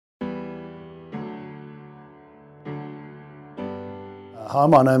Hi,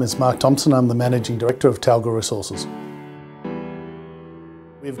 my name is Mark Thompson. I'm the Managing Director of Talga Resources.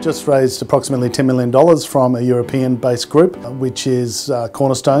 We've just raised approximately $10 million from a European-based group, which is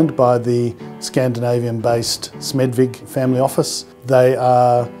cornerstoned by the Scandinavian-based Smedvig family office. They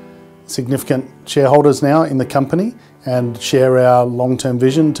are significant shareholders now in the company and share our long-term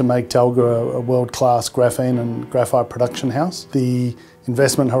vision to make Talga a world-class graphene and graphite production house. The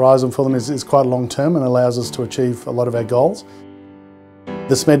investment horizon for them is quite long-term and allows us to achieve a lot of our goals.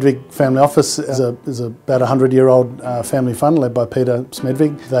 The Smedvig family office is about a 100-year-old family fund led by Peter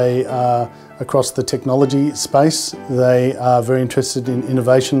Smedvig. They are across the technology space. They are very interested in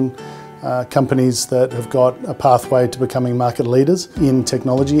innovation companies that have got a pathway to becoming market leaders in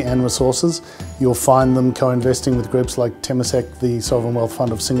technology and resources. You'll find them co-investing with groups like Temasek, the Sovereign Wealth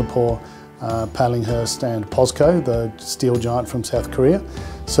Fund of Singapore, Palinghurst and POSCO, the steel giant from South Korea.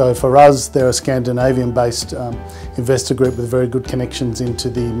 So for us, they're a Scandinavian-based investor group with very good connections into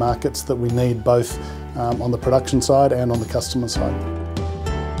the markets that we need, both on the production side and on the customer side.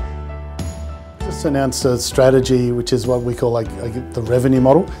 Just announced a strategy which is what we call the revenue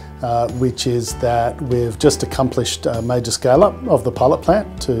model, which is that we've just accomplished a major scale-up of the pilot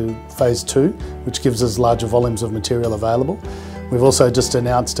plant to phase 2, which gives us larger volumes of material available. We've also just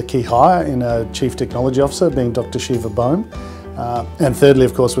announced a key hire in a Chief Technology Officer, being Dr. Shiva Bohm. And thirdly,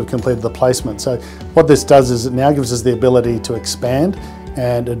 of course, we've completed the placement. So what this does is it now gives us the ability to expand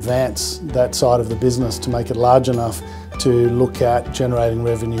and advance that side of the business to make it large enough to look at generating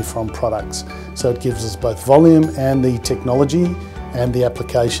revenue from products. So it gives us both volume and the technology and the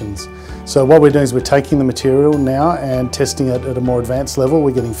applications. So what we're doing is we're taking the material now and testing it at a more advanced level.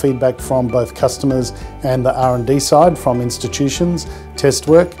 We're getting feedback from both customers and the R&D side, from institutions, test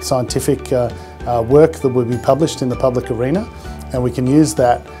work, scientific work that will be published in the public arena, and we can use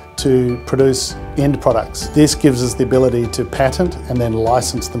that to produce end products. This gives us the ability to patent and then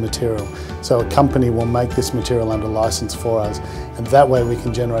license the material. So a company will make this material under license for us, and that way we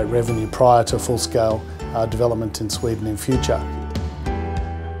can generate revenue prior to full-scale development in Sweden in future.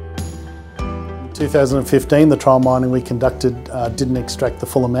 In 2015, the trial mining we conducted didn't extract the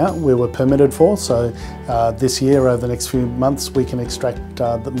full amount we were permitted for, so this year, over the next few months, we can extract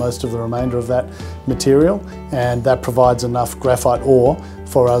most of the remainder of that material, and that provides enough graphite ore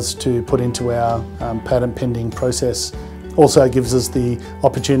for us to put into our patent pending process. Also gives us the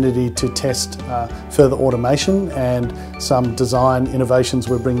opportunity to test further automation and some design innovations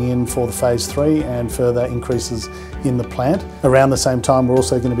we're bringing in for the phase 3 and further increases in the plant. Around the same time, we're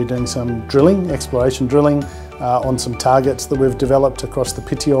also going to be doing some drilling, exploration drilling, on some targets that we've developed across the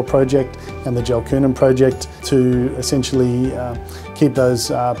Piteå project and the Jalkunen project to essentially keep those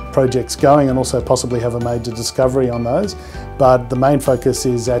projects going and also possibly have a major discovery on those. But the main focus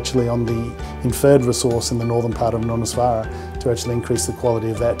is actually on the inferred resource in the northern part of Nonnesvara to actually increase the quality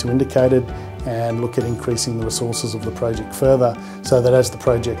of that to indicated and look at increasing the resources of the project further so that as the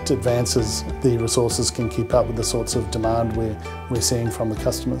project advances, the resources can keep up with the sorts of demand we're seeing from the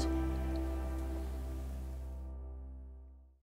customers.